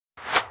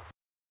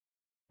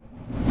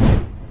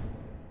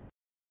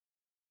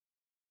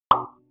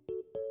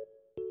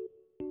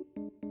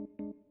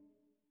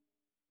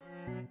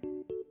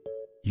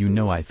You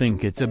know, I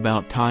think it's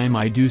about time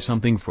I do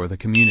something for the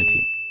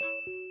community.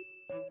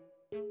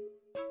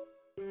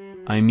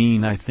 I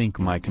mean, I think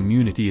my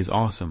community is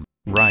awesome,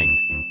 right?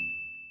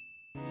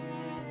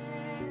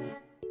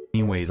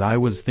 Anyways, I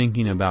was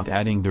thinking about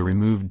adding the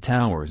removed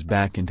towers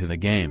back into the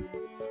game,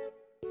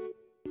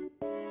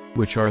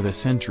 which are the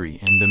sentry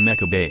and the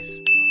mecha base.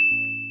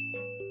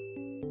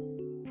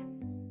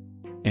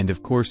 And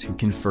of course, who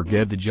can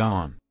forget the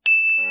John?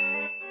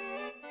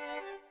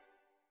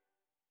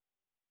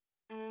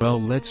 Well,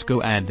 let's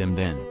go add them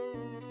then.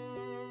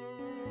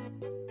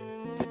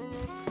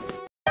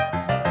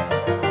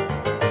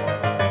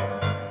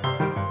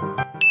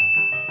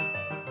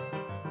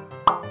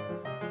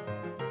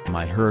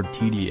 I heard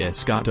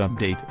TDS got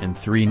update and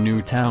 3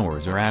 new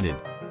towers are added.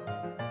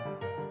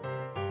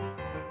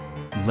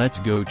 Let's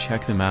go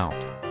check them out.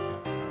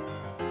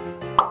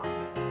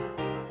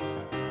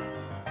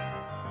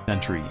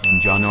 Sentry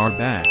and John are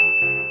back.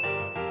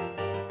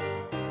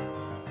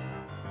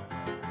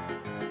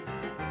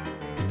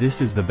 This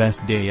is the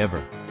best day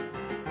ever.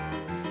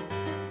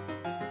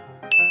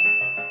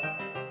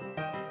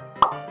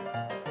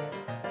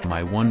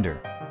 I wonder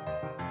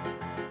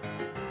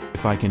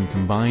if I can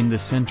combine the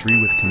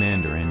sentry with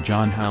Commander and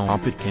John, how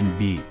up it can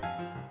be.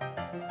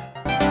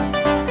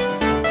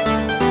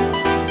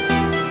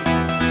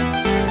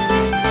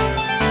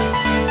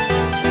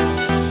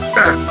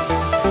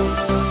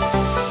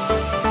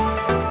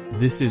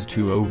 This is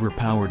too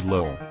overpowered,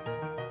 lol.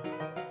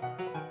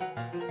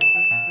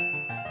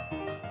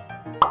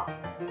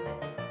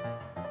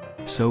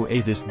 So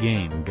this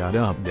game got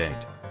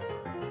update.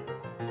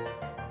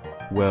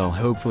 Well,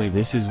 hopefully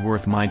this is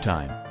worth my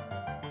time.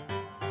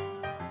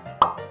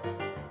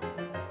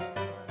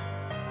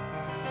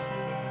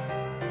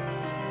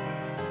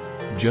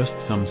 Just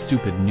some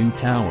stupid new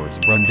towers,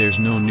 bruh. There's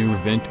no new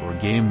event or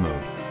game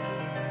mode.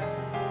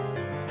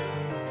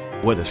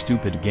 What a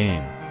stupid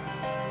game.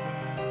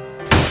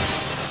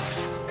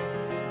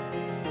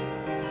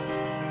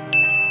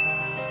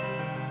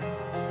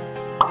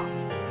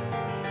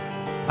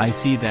 I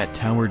see that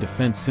Tower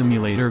Defense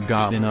Simulator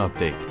got an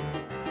update.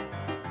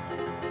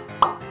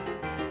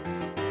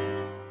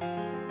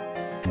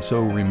 And so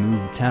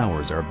removed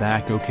towers are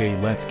back. Okay,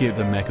 let's get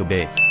the mecha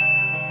base.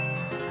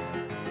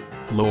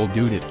 Lol,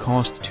 dude, it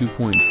costs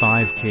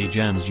 2.5k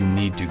gems. You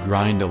need to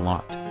grind a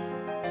lot.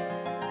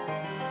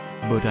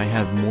 But I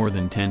have more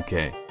than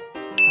 10k.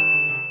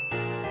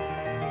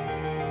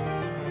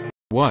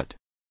 What?